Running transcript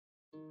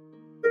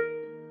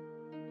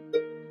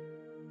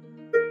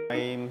I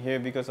am here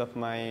because of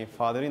my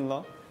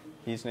father-in-law.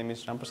 His name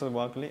is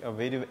Ramprasad, a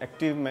very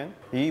active man.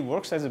 He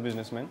works as a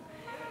businessman.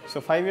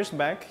 So 5 years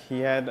back, he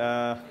had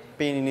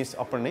pain in his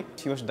upper neck.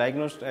 He was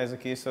diagnosed as a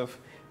case of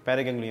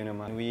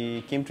paraganglionoma.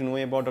 We came to know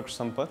about Dr.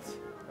 Sampath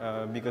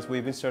because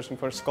we've been searching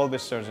for a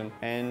skull-based surgeon,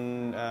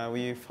 and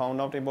we found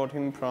out about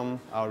him from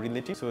our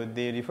relatives. So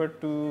they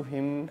referred to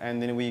him,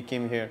 and then we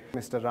came here.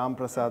 Mr.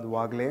 Ramprasad,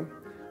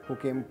 who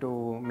came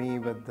to me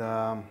with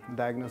the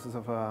diagnosis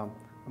of a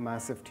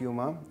massive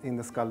tumor in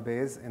the skull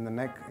base, in the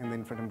neck, in the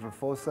infratemporal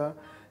fossa,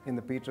 in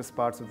the petrous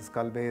parts of the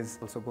skull base,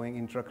 also going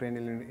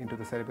intracranial into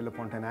the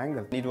cerebellopontine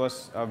angle. It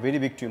was a very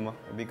big tumor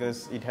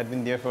because it had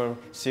been there for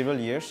several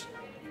years,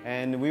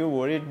 and we were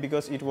worried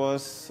because it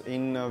was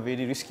in a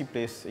very risky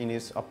place in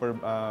his upper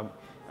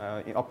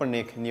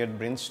neck near the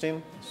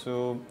brainstem.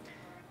 So,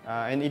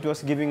 and it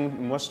was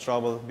giving much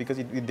trouble because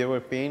there were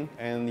pain,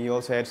 and he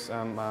also had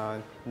some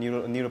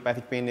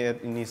neuropathic pain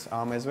in his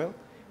arm as well.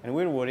 And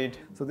we were worried.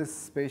 So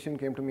this patient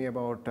came to me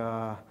about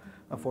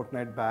a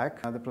fortnight back.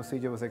 The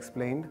procedure was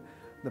explained.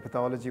 The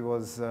pathology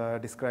was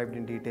described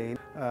in detail.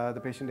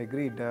 The patient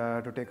agreed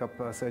to take up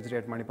surgery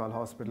at Manipal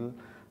hospital,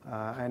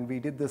 and we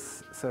did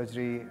this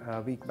surgery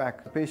a week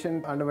back. The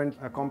patient underwent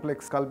a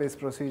complex skull-based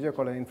procedure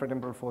called an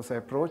infratemporal fossa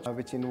approach,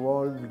 which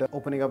involved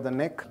opening up the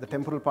neck, the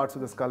temporal parts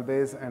of the skull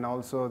base, and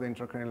also the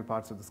intracranial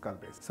parts of the skull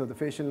base. So the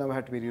facial nerve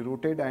had to be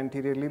rerouted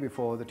anteriorly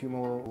before the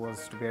tumor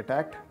was to be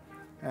attacked.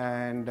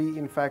 And we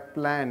in fact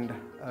planned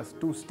a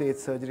two-stage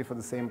surgery for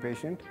the same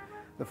patient.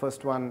 The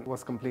first one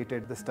was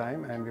completed this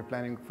time, and we're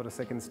planning for a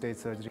second stage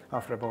surgery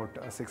after about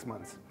 6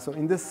 months. So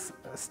in this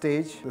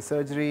stage, the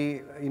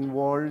surgery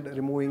involved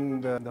removing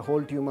the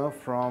whole tumor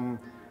from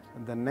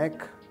the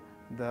neck,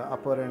 the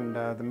upper and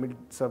the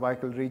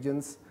mid-cervical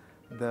regions,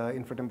 the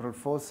infratemporal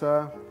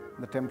fossa,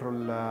 the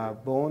temporal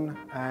bone,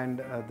 and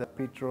the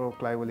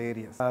petroclival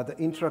areas. The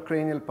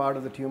intracranial part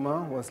of the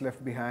tumor was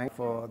left behind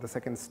for the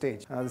second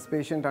stage. This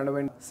patient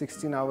underwent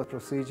 16-hour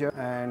procedure,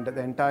 and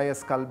the entire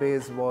skull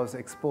base was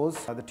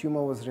exposed. The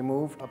tumor was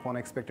removed upon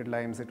expected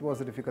lines. It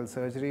was a difficult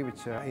surgery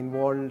which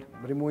involved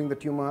removing the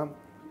tumor,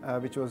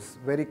 which was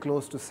very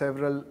close to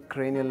several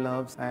cranial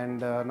nerves,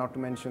 and not to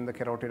mention the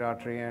carotid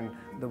artery and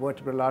the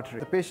vertebral artery.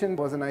 The patient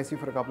was in ICU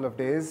for a couple of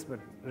days but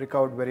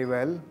recovered very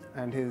well,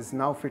 and is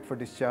now fit for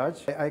discharge.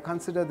 I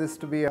consider this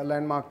to be a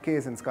landmark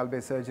case in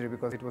skull-based surgery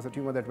because it was a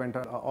tumor that went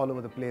all over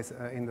the place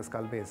in the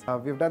skull base.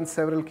 We've done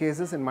several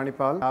cases in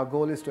Manipal. Our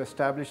goal is to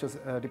establish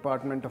a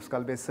department of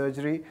skull-based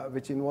surgery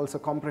which involves a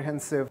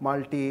comprehensive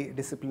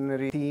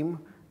multidisciplinary team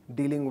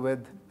dealing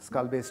with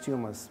skull-based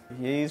tumors.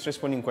 He is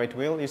responding quite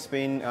well. It's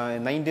been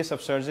 9 days of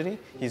surgery.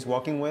 He's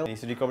walking well.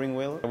 He's recovering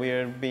well. We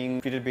are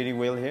being treated very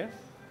well here,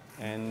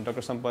 and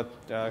Dr. Sampath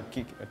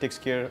takes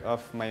care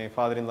of my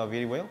father-in-law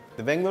very well.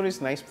 The Bangalore is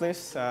a nice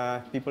place.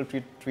 People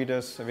treat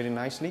us very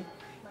nicely,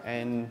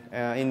 and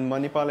in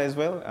Manipal as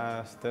well,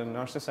 the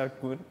nurses are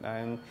good,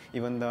 and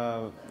even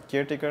the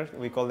caretaker,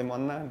 we call them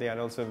Anna, they are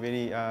also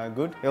very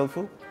good,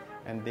 helpful,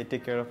 and they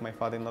take care of my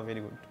father-in-law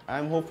very good.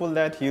 I'm hopeful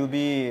that he'll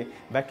be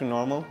back to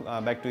normal,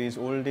 back to his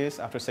old days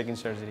after second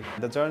surgery.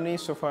 The journey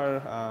so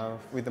far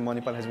with the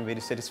Manipal has been very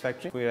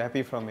satisfactory. We are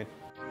happy from it.